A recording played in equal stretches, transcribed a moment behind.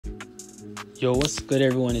Yo, what's good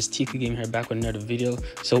everyone? It's TeKay-Gaming here, back with another video.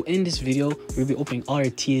 So in this video, we'll be opening all our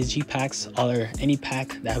TSG packs, any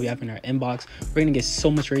pack that we have in our inbox. We're gonna get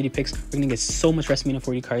so much rarity picks, we're gonna get so much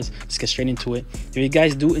WM40 cards. Let's get straight into it. If you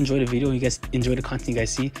guys do enjoy the video, you guys enjoy the content you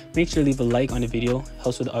guys see, make sure to leave a like on the video,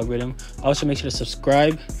 helps with the algorithm. Also make sure to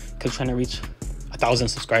subscribe because we're trying to reach 1,000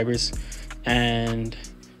 subscribers. And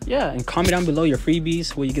yeah, and comment down below your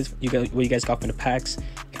freebies, what you guys got from the packs,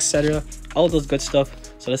 etc. All those good stuff.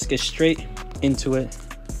 So let's get straight into it.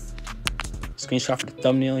 Screenshot for the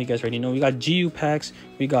thumbnail. You guys already know we got GU packs,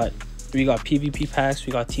 we got PvP packs,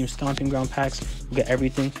 we got Team Stomping Ground packs, we got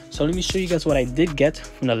everything. So let me show you guys what I did get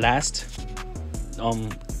from the last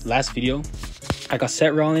video. I got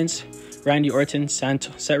Seth Rollins, Randy Orton,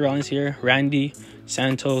 Seth Rollins here, Randy,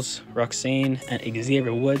 Santos, Roxanne, and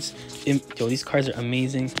Xavier Woods. Yo, these cards are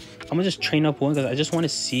amazing. I'm gonna just train up one because I just want to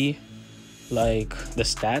see like the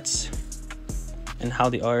stats and how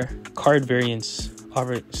they are. Card variants,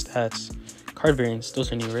 stats, card variants,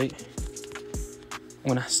 those are new, right? I'm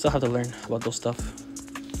gonna still have to learn about those stuff.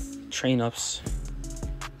 Train ups.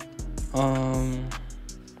 We'll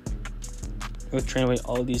train away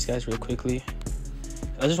all these guys real quickly.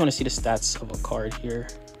 I just want to see the stats of a card here.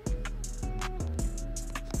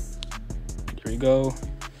 There we go.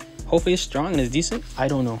 Hopefully it's strong and it's decent. I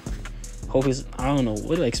don't know. Hopefully I don't know,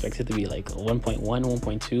 what do I expect it to be, like 1.1,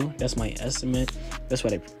 1.2? That's my estimate. That's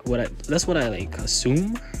what I like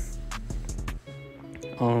assume.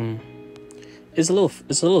 It's a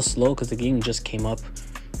little slow because the game just came up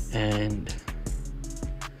and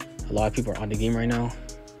a lot of people are on the game right now.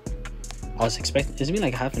 I was expecting, it's been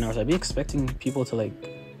like half an hour, so I'd be expecting people to like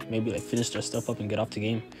maybe like finish their stuff up and get off the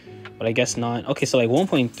game, but I guess not. Okay, so like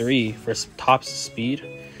 1.3 for top speed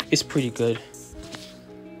is pretty good.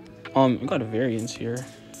 We got a variance here.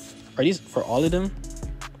 Are these for all of them?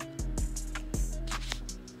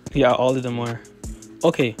 Yeah, all of them are.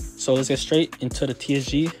 Okay, so let's get straight into the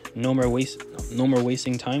TSG. No more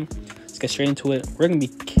wasting time. Let's get straight into it. We're gonna be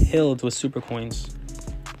killed with super coins,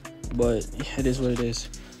 but yeah, it is what it is.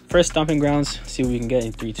 First Stomping Grounds. See what we can get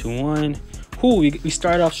in 3, 2, 1. Ooh, we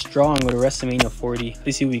start off strong with a WrestleMania 40.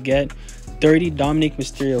 Let's see what we get. 30 Dominic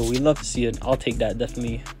Mysterio. We love to see it. I'll take that,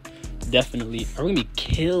 definitely. We're gonna be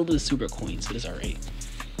killed with super coins, so it's all right.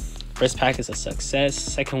 First pack is a success.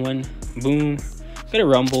 Second one, boom, get a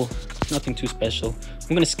rumble, nothing too special.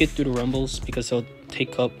 I'm gonna skip through the rumbles because it'll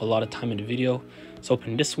take up a lot of time in the video. Let's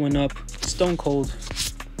open this one up. Stone Cold.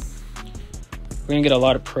 We're gonna get a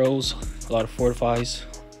lot of pros, a lot of fortifies.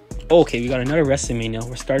 Okay, we got another WrestleMania.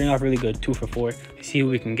 We're starting off really good, 2 for 4. Let's see who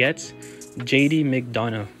we can get. JD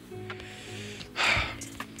McDonough.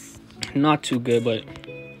 Not too good, but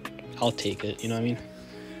I'll take it, you know what I mean?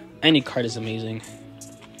 Any card is amazing.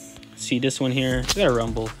 See this one here, we got a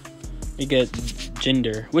rumble. We get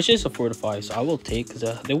Jinder, which is a fortify, so I will take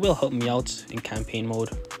because they will help me out in campaign mode,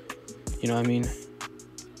 you know what I mean?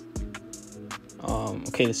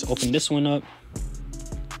 Okay, let's open this one up.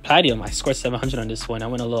 Platinum, I scored 700 on this one. I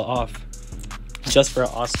went a little off just for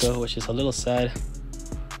Oscar, which is a little sad,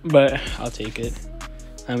 but I'll take it.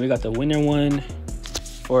 And we got the winner one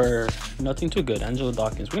for nothing too good, Angelo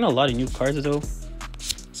Dawkins. We're getting a lot of new cards though,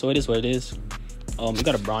 so it is what it is. We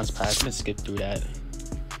got a bronze pack. Let's skip through that.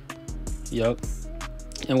 Yup.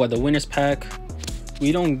 And what the winners pack,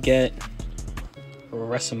 we don't get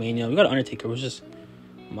WrestleMania. We got an Undertaker, which is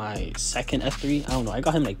my second F3. I don't know, I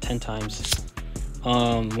got him like 10 times.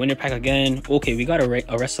 Winner pack again. Okay, we got a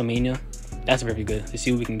WrestleMania. That's very good. Let's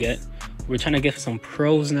see what we can get. We're trying to get some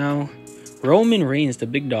pros now. Roman Reigns, the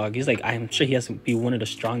big dog. He's like, I'm sure he has to be one of the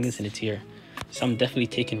strongest in the tier, so I'm definitely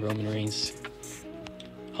taking Roman Reigns.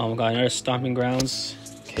 We got another Stomping Grounds.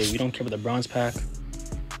 Okay, we don't care about the bronze pack.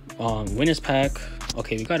 Winners pack.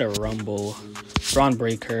 Okay, we got a rumble. Braun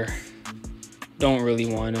Breaker. Don't really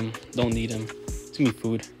want him, don't need him. It's gonna be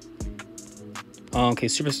food. Okay,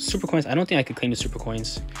 super coins. I don't think I could claim the super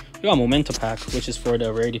coins. We got Memento pack, which is for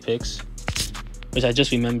the rarity picks, which I just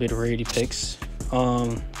remembered rarity picks.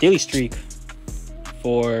 Daily streak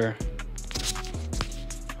for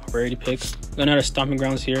rarity pick. Got another Stomping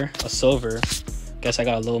Grounds here, a silver. Guess I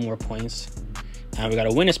got a little more points. And we got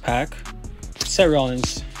a winners pack. Seth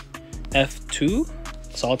Rollins F2,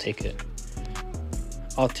 so I'll take it.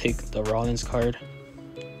 I'll take the Rollins card.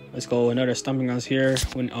 Let's go another Stomping Grounds here.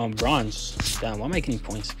 Bronze. Damn, why am I getting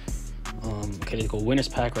points? Okay, let's go winners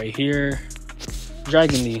pack right here.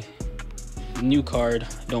 Dragon Lee, new card.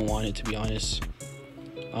 Don't want it, to be honest.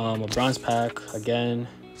 A bronze pack again.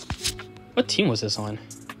 What team was this on?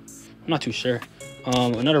 I'm not too sure.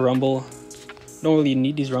 Another rumble. Don't really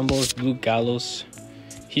need these rumbles. Luke Gallows.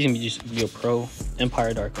 He's gonna just be a pro.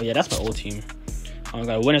 Empire Dark. Oh yeah, that's my old team. I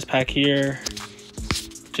got a winners pack here.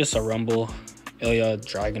 Just a Rumble, Ilya,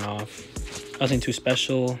 Dragunov. Nothing too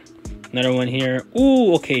special. Another one here.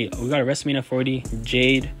 Ooh, okay. We got a WrestleMania 40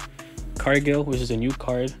 Jade Cargill, which is a new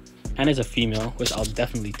card, and it's a female, which I'll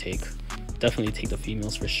definitely take. Definitely take the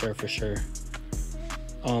females for sure, for sure.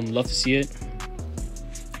 Love to see it.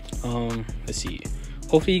 Let's see.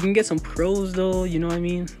 Hopefully you can get some pros though. You know what I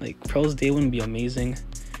mean? Like pros day wouldn't be amazing.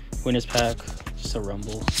 Winners pack, just a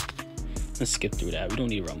Rumble. Let's skip through that. We don't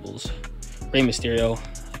need Rumbles. Rey Mysterio.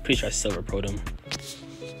 I'm pretty sure I silver pro'd him.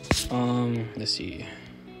 Let's see.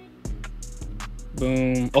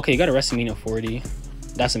 Boom. Okay, you got a WrestleMania 40.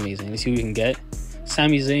 That's amazing. Let's see what we can get.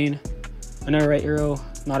 Sami Zayn. Another right arrow.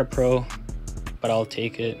 Not a pro, but I'll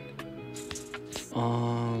take it.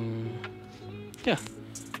 Yeah.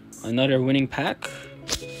 Another winning pack.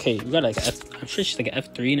 Okay, we got like I'm sure she's like an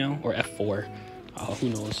F3 now or F4. Who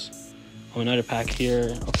knows? Another pack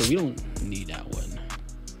here. Okay, we don't need that one.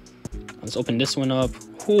 Let's open this one up.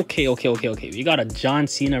 Okay. We got a John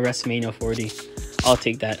Cena WrestleMania 40. I'll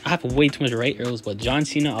take that. I have way too much right arrows, but John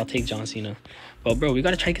Cena, I'll take John Cena. But bro, we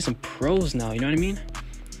gotta try to get some pros now. You know what I mean?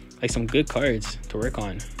 Like some good cards to work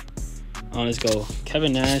on. Let's go.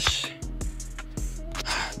 Kevin Nash.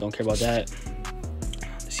 Don't care about that.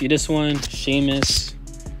 See this one. Sheamus.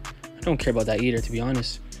 I don't care about that either, to be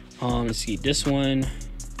honest. Let's see this one.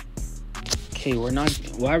 Okay, we're not.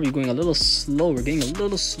 Why are we going a little slow? We're getting a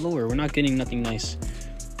little slower. We're not getting nothing nice.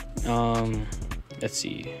 Let's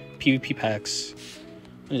see. PvP packs.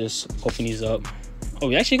 Let me just open these up. Oh,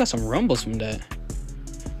 we actually got some Rumbles from that.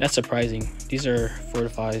 That's surprising. These are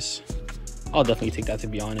fortifies. I'll definitely take that, to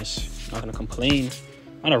be honest. Not gonna complain.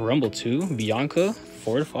 Not a Rumble too. Bianca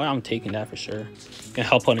fortify. I'm taking that for sure. Gonna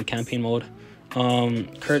help out in campaign mode.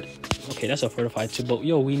 Kurt. Okay, that's a fortified too. But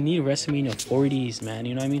yo, we need WrestleMania 40s, man.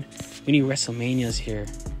 You know what I mean? We need WrestleManias here.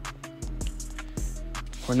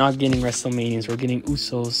 We're not getting WrestleManias. We're getting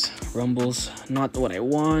Usos, Rumbles. Not what I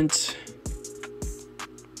want.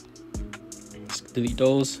 Let's delete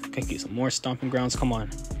those. Okay, get some more stomping grounds. Come on.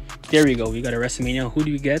 There we go. We got a WrestleMania. Who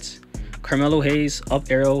do we get? Carmelo Hayes, up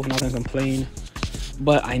arrow. Not gonna complain.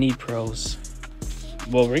 But I need pros.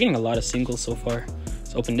 Well, we're getting a lot of singles so far.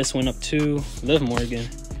 Let's open this one up too. Liv Morgan.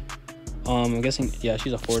 I'm guessing, yeah,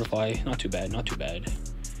 she's a fortify. Not too bad. Not too bad.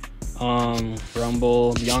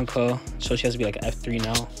 Rumble, Bianca. So she has to be like an F3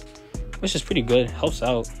 now, which is pretty good. Helps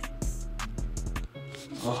out.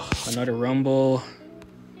 Oh, another Rumble.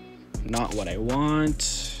 Not what I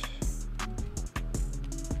want.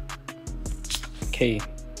 Okay,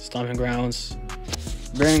 Stomping Grounds.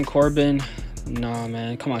 Baron Corbin. Nah,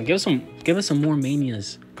 man. Come on, give us some more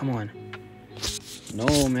manias. Come on.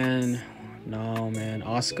 No, man. No, man.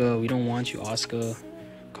 Asuka, we don't want you, Asuka.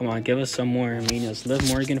 Come on, give us some more manias. Liv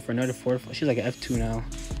Morgan for another 4. She's like an F2 now.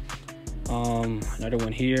 Another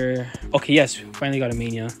one here. Okay, yes, finally got a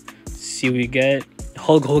mania. See what we get.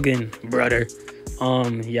 Hulk Hogan, brother.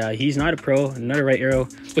 Yeah, he's not a pro. Another right arrow,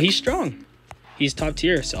 but he's strong. He's top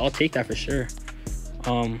tier, so I'll take that for sure.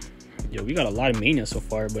 Yo, we got a lot of mania so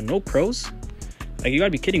far, but no pros. Like, you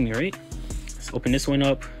gotta be kidding me, right? Let's open this one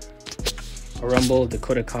up. A Rumble,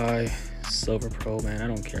 Dakota Kai, Silver Pro, man. I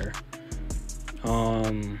don't care.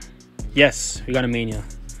 Yes, we got a mania.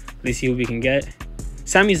 Let's see what we can get.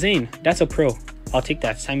 Sami Zayn, that's a pro. I'll take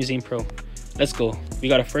that. Sami Zayn pro. Let's go. We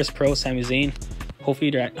got a first pro, Sami Zayn.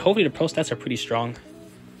 Hopefully the pro stats are pretty strong.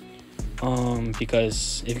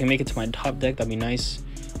 Because if you can make it to my top deck, that'd be nice.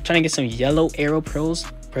 I'm trying to get some yellow arrow pros,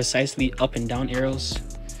 precisely up and down arrows,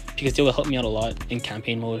 because they will help me out a lot in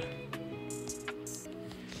campaign mode.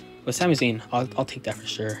 But Sami Zayn, I'll take that for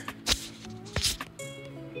sure.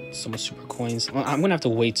 So much super coins. I'm gonna have to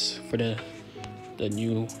wait for the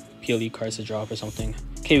new PLE cards to drop or something.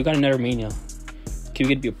 Okay, we got another mania. Okay, we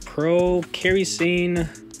could be a pro. Kairi Sane.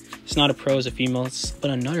 It's not a pro, it's a female.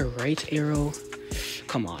 But another right arrow.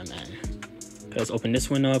 Come on, man. Okay, let's open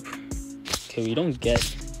this one up. Okay, we don't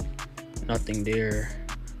get nothing there,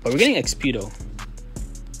 but we're getting XP though.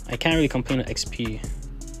 I can't really complain with XP.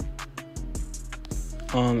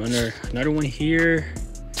 Another one here.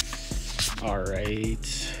 All right.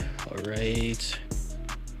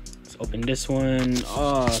 Let's open this one.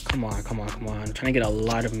 Oh, come on. I'm trying to get a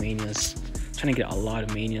lot of manias.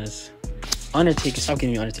 Undertaker, stop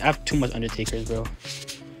giving me Undertaker. I have too much Undertakers, bro.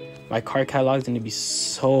 My card catalog's gonna be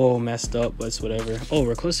so messed up, but it's whatever. Oh,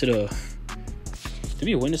 we're close to the... Did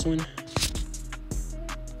we win this one?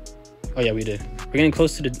 Oh yeah, we did. We're getting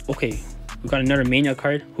close to the... Okay, we got another mania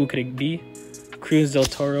card. Who could it be? Cruz del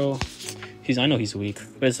Toro. I know he's weak,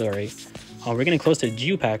 but it's alright. We're getting close to the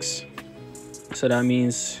Geo packs, so that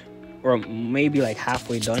means we're maybe like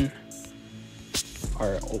halfway done.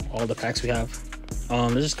 Or all the packs we have.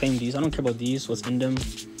 Let's just claim these. I don't care about these. What's in them?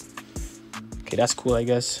 Okay, that's cool, I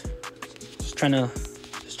guess. Just trying to,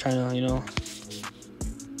 you know,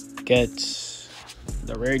 get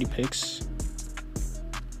the rarity picks.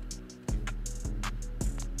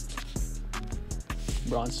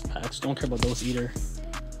 Bronze packs. Don't care about those either.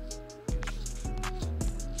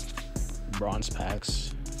 Bronze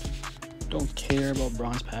packs. Don't care about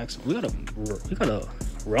bronze packs. We got a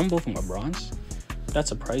rumble from a bronze. That's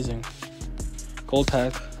surprising. Gold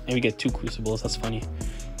pack, and we get 2 crucibles. That's funny.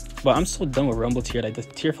 But I'm so done with rumble tier. Like, the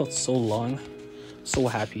tier felt so long. So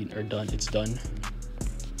happy they're done. It's done.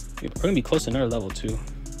 We're gonna be close to another level too.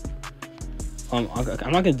 I'm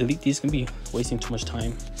not gonna delete these. It's gonna be wasting too much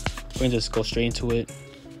time. We're gonna just go straight into it.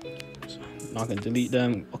 So I'm not gonna delete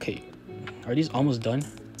them. Okay, are these almost done?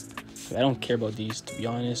 I don't care about these, to be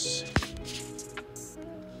honest.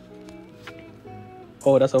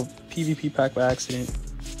 Oh, that's a PvP pack by accident.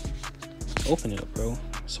 Open it up, bro.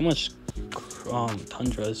 So much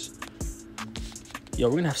tundras. Yo,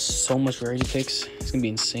 we're gonna have so much rarity picks. It's gonna be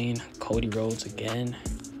insane. Cody Rhodes again.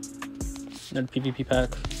 Another PvP pack.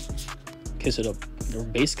 Kiss it up. Their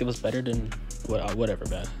base give us better than whatever,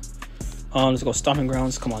 man. Let's go stomping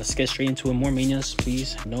grounds. Come on, let's get straight into it. More manias,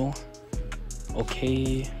 please. No.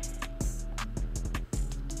 Okay.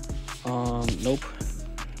 Nope.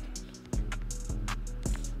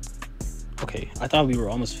 Okay, I thought we were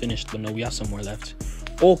almost finished, but no, we have some more left.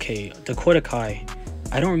 Okay, Dakota Kai.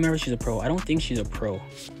 I don't remember if she's a pro. I don't think she's a pro,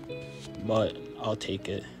 but I'll take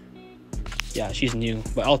it. Yeah, she's new,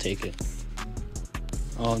 but I'll take it.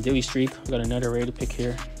 Daily streak. We got another rare to pick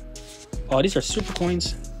here. Oh, these are super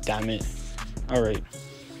coins. Damn it. All right.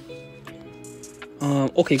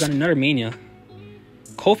 Okay, got another mania.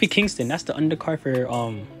 Kofi Kingston. That's the undercard for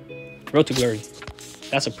Road to Glory.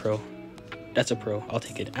 That's a pro. That's a pro. I'll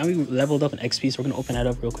take it. And we leveled up an XP, so we're gonna open that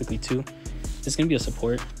up real quickly too. It's gonna be a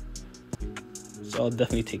support, so I'll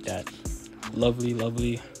definitely take that. Lovely,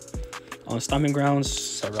 lovely. Stomping grounds.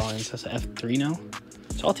 Seth Rollins. That's an F3 now,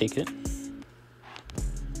 so I'll take it.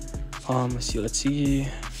 Let's see.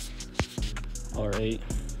 All right.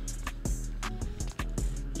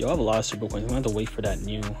 Yo, I have a lot of super coins. I'm gonna have to wait for that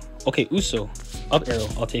new. Okay, Uso. Up arrow.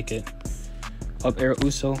 I'll take it. Up arrow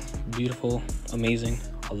Uso. Beautiful. Amazing.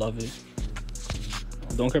 I love it.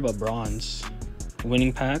 Don't care about bronze.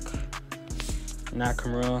 Winning pack.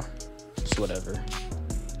 Nakamura. It's whatever.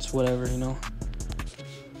 It's whatever, you know.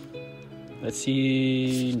 Let's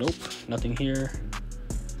see. Nope. Nothing here.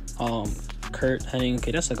 Kurt Hennig.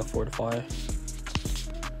 Okay, that's like a 4 to 5.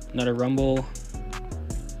 Another rumble.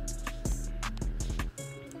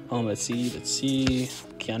 Let's see.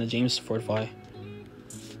 Kiana James, 4 to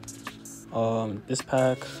 5. This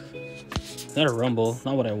pack. Another rumble.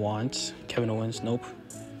 Not what I want. Kevin Owens. Nope.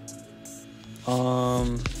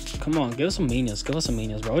 Come on, give us some manias. Give us some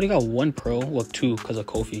manias, bro. I already got 1 pro. Well, 2 because of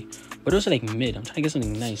Kofi. But those are like mid. I'm trying to get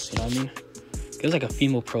something nice. You know what I mean? Give us like a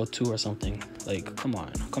female pro 2 or something. Like, come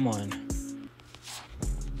on. Come on.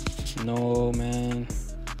 No, man.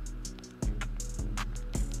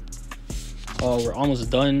 Oh, we're almost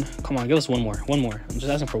done. Come on, give us 1 more. 1 more. I'm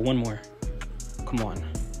just asking for 1 more. Come on.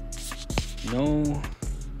 No.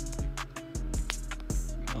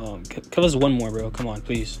 Give us 1 more, bro. Come on,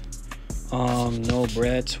 please. No,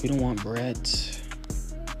 Brett. We don't want Brett.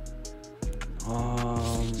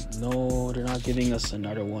 No, they're not giving us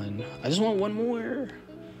another one. I just want 1 more.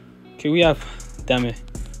 Okay, we have, damn it,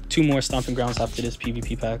 2 more stomping grounds after this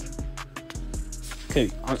PvP pack.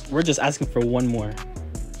 Okay, we're just asking for 1 more.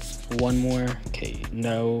 1 more. Okay,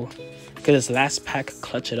 no. Because this last pack,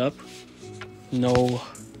 clutch it up. No.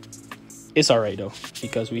 It's alright though,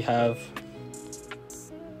 because we have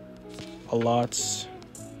a lot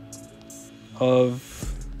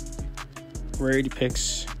of rarity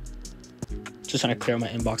picks. Just trying to clear my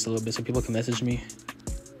inbox a little bit so people can message me.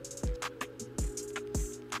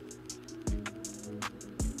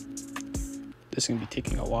 This is gonna be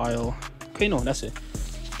taking a while. Okay, no, that's it.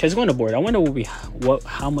 Okay, let's go on the board. I wonder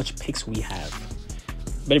how much picks we have.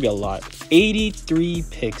 Better be a lot. 83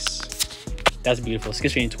 picks. That's beautiful. Let's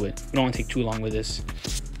get straight into it. We don't want to take too long with this.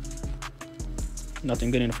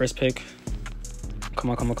 Nothing good in the first pick.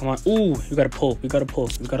 Come on, come on, come on. Ooh, we gotta pull. We gotta pull.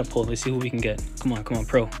 We gotta pull. Let's see who we can get. Come on, come on,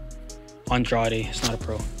 pro. Andrade. It's not a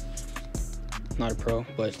pro. Not a pro,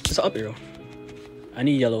 but it's an up arrow. I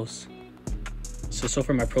need yellows. So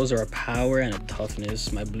far my pros are a power and a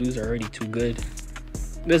toughness. My blues are already too good.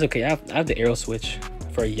 But it's okay. I have the arrow switch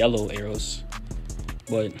for yellow arrows,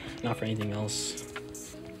 but not for anything else.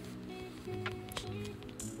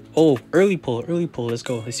 Oh, early pull, early pull. Let's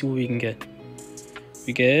go. Let's see what we can get.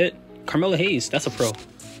 We get Carmelo Hayes. That's a pro.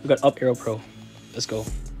 We got up arrow pro. Let's go.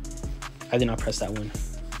 I did not press that one.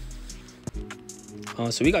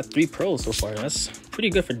 So we got 3 pros so far. That's pretty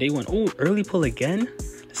good for day 1. Oh, early pull again.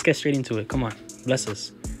 Let's get straight into it. Come on, bless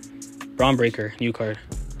us. Braun Breaker, new card.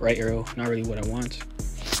 Right arrow, not really what I want.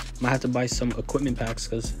 Might have to buy some equipment packs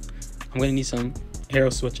because I'm gonna need some arrow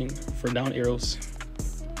switching for down arrows.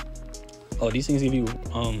 Oh, these things give you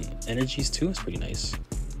energies too. It's pretty nice.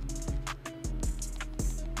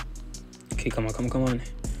 Okay, come on.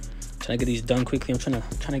 Trying to get these done quickly. I'm trying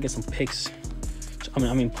to get some picks.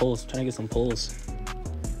 I mean pulls. Trying to get some pulls.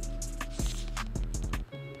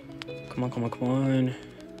 Come on. Come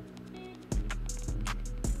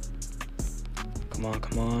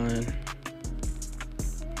on.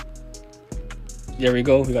 There we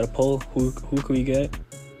go. We got a pull. Who can we get?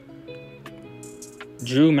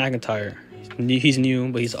 Drew McIntyre. He's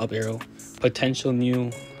new, but he's up arrow. Potential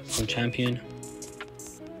new champion.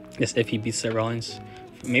 Yes, if he beats Seth Rollins.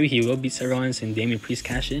 Maybe he will beat Seth Rollins and Damian Priest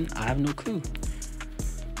cash in. I have no clue.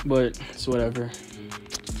 But it's whatever.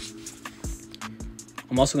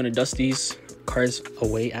 I'm also going to dust these cards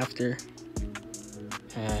away after.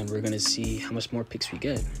 And we're going to see how much more picks we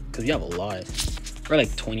get. Because we have a lot. We're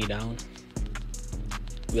like 20 down.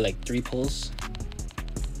 We're like 3 pulls.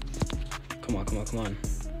 Come on. Come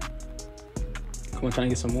on, trying to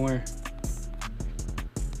get some more.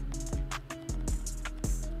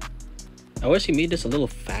 I wish he made this a little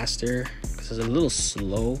faster because it's a little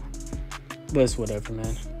slow. But it's whatever,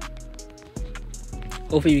 man.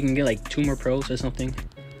 Hopefully we can get like 2 more pros or something.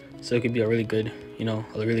 So it could be a really good, a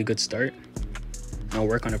really good start. And I'll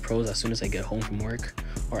work on the pros as soon as I get home from work.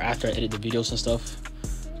 Or after I edit the videos and stuff.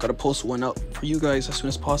 Gotta post one up for you guys as soon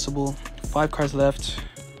as possible. 5 cards left.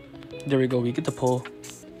 There we go, we get the pull.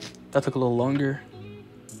 That took a little longer.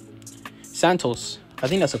 Santos, I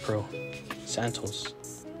think that's a pro. Santos.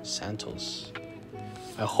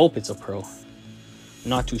 I hope it's a pro.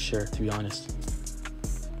 Not too sure, to be honest.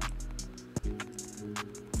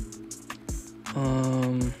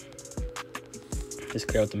 Let's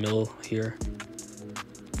clear out the middle here.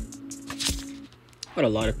 Got a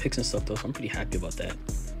lot of picks and stuff though, so I'm pretty happy about that.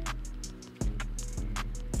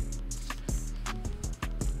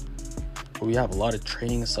 But we have a lot of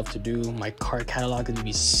trading and stuff to do. My card catalog is gonna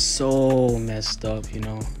be so messed up,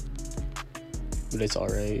 but it's all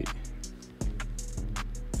right.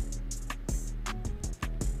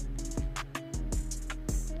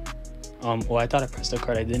 Well, I thought I pressed the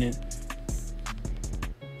card, I didn't.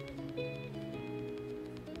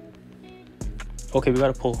 Okay, we got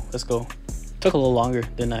a pull. Let's go. Took a little longer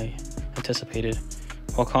than I anticipated.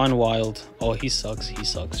 Hakan Wild. Oh, he sucks. He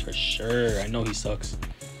sucks for sure. I know he sucks.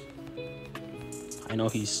 I know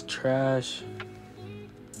he's trash.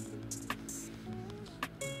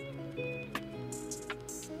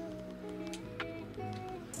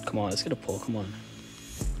 Come on, let's get a pull. Come on.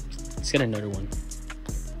 Let's get another one.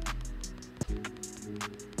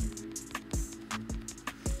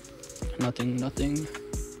 Nothing.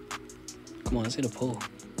 Come on, let's get a pull.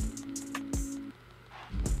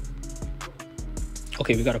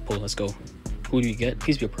 Okay, we got a pull. Let's go. Who do we get?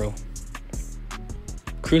 Please be a pro.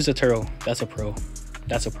 Cruz Aturo. That's a pro.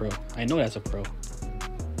 I know that's a pro.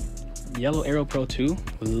 Yellow Arrow Pro 2.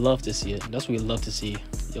 We love to see it. That's what we love to see.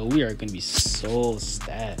 Yo, we are gonna be so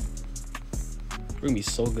stat. We're gonna be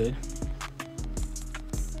so good.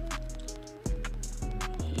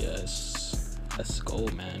 Yes. Let's go,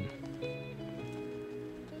 man.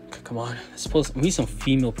 Come on. We need some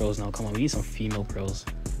female pros now. Come on, we need some female pros.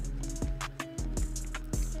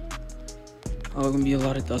 Oh, gonna be a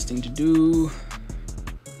lot of dusting to do.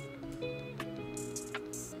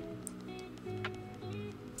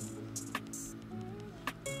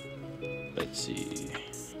 Let's see.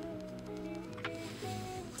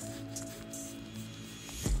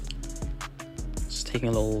 It's taking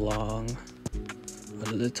a little long.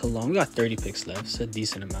 We got 30 picks left. It's a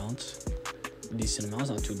decent amount. It's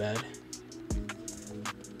not too bad.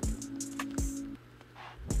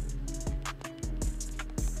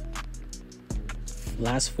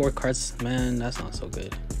 Last 4 cards, man, that's not so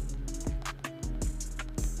good.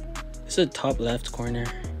 It's a top left corner.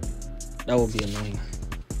 That will be annoying.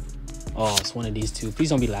 Oh, it's one of these 2. Please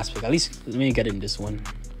don't be last pick. At least let me get it in this one.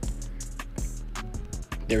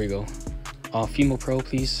 There we go. Female pro,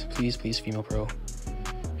 please, female pro.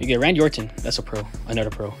 You get Randy Orton. That's a pro. Another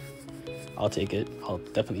pro. I'll take it. I'll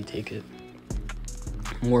definitely take it.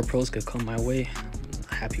 More pros could come my way.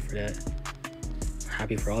 I'm happy for that. I'm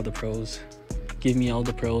happy for all the pros. Give me all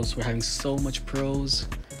the pros. We're having so much pros.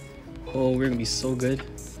 Oh, we're gonna be so good.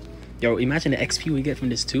 Yo, imagine the XP we get from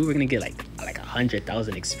this too. We're gonna get like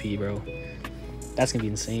 100,000 XP, bro. That's gonna be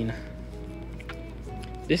insane.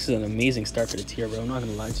 This is an amazing start for the tier, bro. I'm not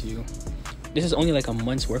gonna lie to you. This is only like a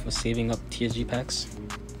month's worth of saving up TSG packs.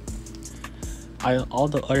 All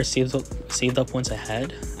the other saved up ones I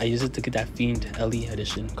had, I used it to get that Fiend LE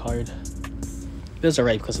edition card. It was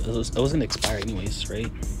alright because it was gonna expire anyways,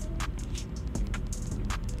 right?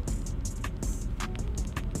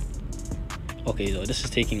 Okay, though, this is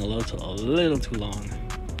taking a little too long.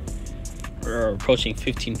 We're approaching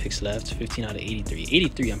 15 picks left, 15 out of 83.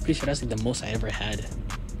 83, I'm pretty sure that's like the most I ever had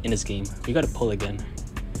in this game. We gotta pull again.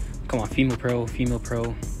 Come on, female pro.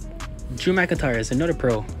 Drew McIntyre is another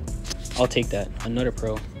pro. I'll take that. Another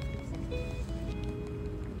pro.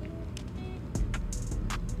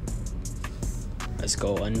 Let's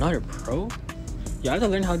go. Another pro? Yeah, I have to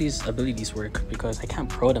learn how these abilities work because I can't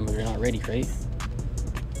pro them if they're not ready, right?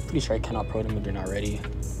 Pretty sure I cannot pro them if they're not ready.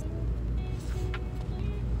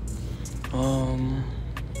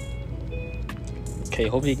 Okay,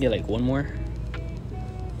 hopefully you can get like one more.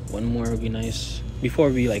 One more would be nice. Before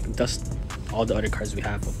we like dust all the other cards we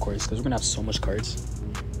have, of course, because we're gonna have so much cards.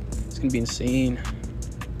 It's gonna be insane.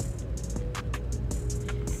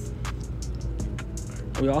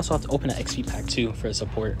 We also have to open an XP pack too for a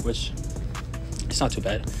support, which it's not too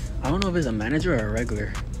bad. I don't know if it's a manager or a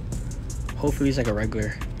regular. Hopefully it's like a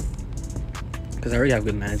regular, because I already have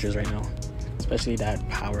good managers right now, especially that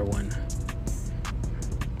power one.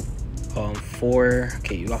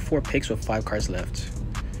 Okay, you got 4 picks with 5 cards left.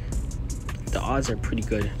 The odds are pretty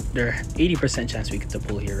good. They're 80% chance we get the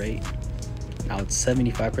pull here, right? Now it's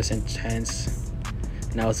 75% chance.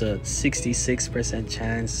 Now it's a 66%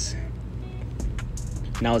 chance.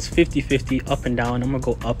 Now it's 50-50 up and down. I'm gonna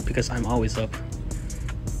go up because I'm always up.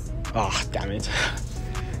 Ah, damn it.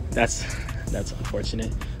 That's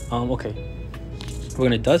unfortunate. Okay, we're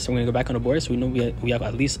gonna dust. I'm gonna go back on the board so we know we have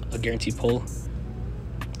at least a guaranteed pull.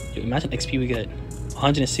 Imagine XP we get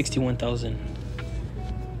 161,000.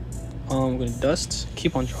 We're gonna dust,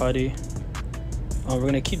 keep Andrade. We're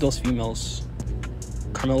gonna keep those females.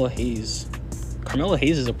 Carmelo Hayes. Carmelo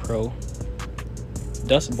Hayes is a pro.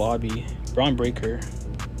 Dust Bobby. Braun Breaker.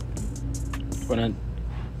 We're gonna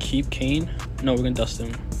keep Kane. No, we're gonna dust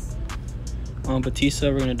him.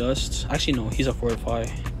 Batista, we're gonna dust. Actually, no, he's a fortify.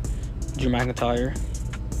 Drew McIntyre.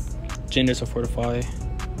 Jinder's a fortify.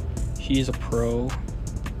 He's a pro.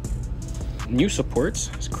 New supports.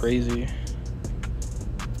 It's crazy.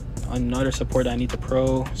 Another support I need to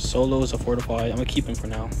pro. Solo is a fortify. I'm gonna keep him for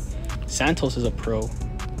now. Santos is a pro.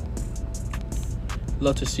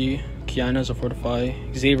 Love to see. Kiana's a fortify.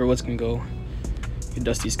 Xavier Woods can go. You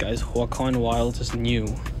dust these guys. Wakan Wild is new.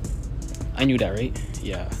 I knew that, right?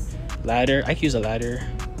 Yeah. Ladder. I can use a ladder.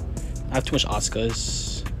 I have too much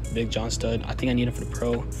Oscars. Big John Stud. I think I need him for the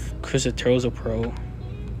pro. Chris Otero's a pro.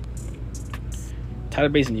 Tyler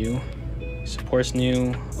Bay's new. Support's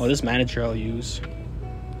new. Oh, this manager I'll use.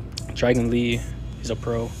 Dragon Lee, he's a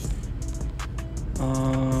pro.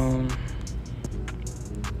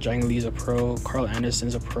 Dragon Lee's a pro. Carl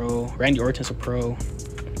Anderson's a pro. Randy Orton's a pro.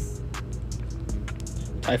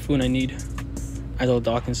 Typhoon I need. Idol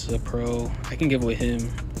Dawkins is a pro. I can give away him.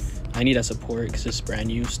 I need that support because it's brand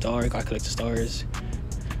new. Star, gotta collect the stars.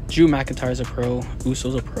 Drew McIntyre's a pro.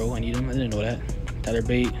 Uso's a pro. I need him. I didn't know that. Tyler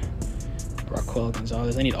Bate. Raquel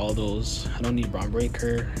Gonzalez. I need all those. I don't need Braun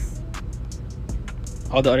Breaker.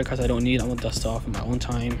 All the other cards I don't need, I'm gonna dust off in my own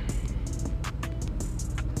time.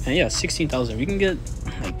 And yeah, 16,000. We can get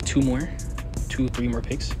like 3 more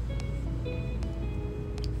picks,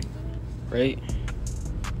 right?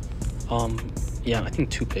 Yeah, I think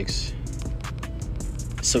 2 picks.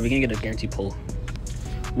 So we can get a guaranteed pull,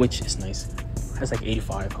 which is nice. That's like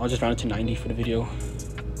 85. I'll just round it to 90 for the video.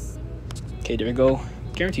 Okay, there we go.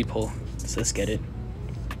 Guaranteed pull. So let's get it.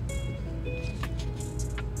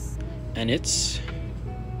 And it's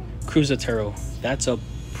Cruz Otero. That's a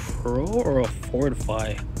pro or a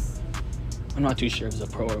fortify? I'm not too sure if it's a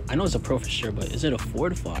pro. I know it's a pro for sure, but is it a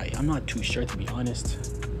fortify? I'm not too sure, to be honest.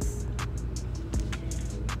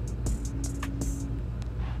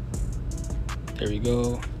 There we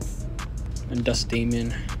go. And Dust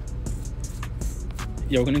Damon.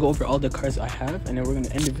 Yeah, we're gonna go over all the cards I have, and then we're gonna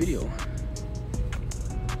end the video.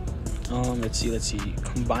 Let's see.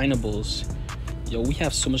 Combinables. Yo, we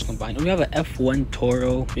have so much combined. We have an F1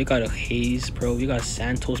 Toro. We got a Hayes Pro. We got a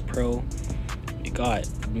Santos Pro. We got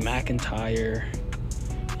McIntyre.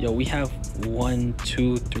 Yo, we have 1,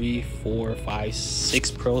 2, 3, 4, 5,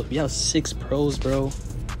 6 pros. We have 6 pros, bro.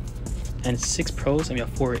 And 6 pros, and we have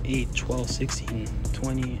 4, 8, 12, 16,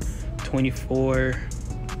 20, 24,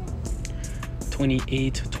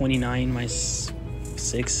 28, 29 minus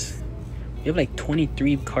 6. We have like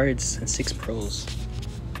 23 cards and 6 pros.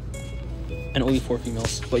 And only 4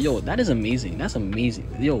 females. But yo, that is amazing. That's amazing.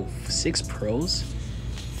 Yo, 6 pros,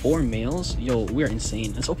 4 males. Yo, we're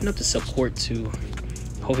insane. Let's open up the support too.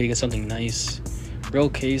 Hopefully get something nice. Real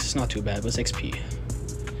case, not too bad, but it's XP.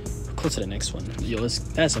 Close to the next one. Yo,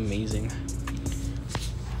 that's amazing.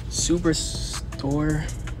 Superstore.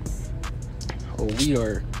 Oh, we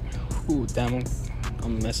are. Ooh, damn,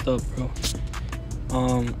 I'm messed up, bro.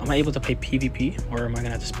 Am I able to pay PvP, or am I gonna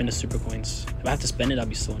have to spend the super coins? If I have to spend it, that'd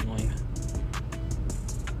be so annoying.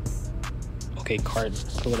 Okay, card,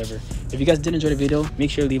 or whatever. If you guys did enjoy the video, make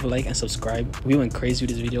sure to leave a like and subscribe. We went crazy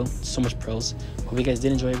with this video, so much pros. Hope you guys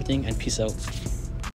did enjoy everything, and peace out.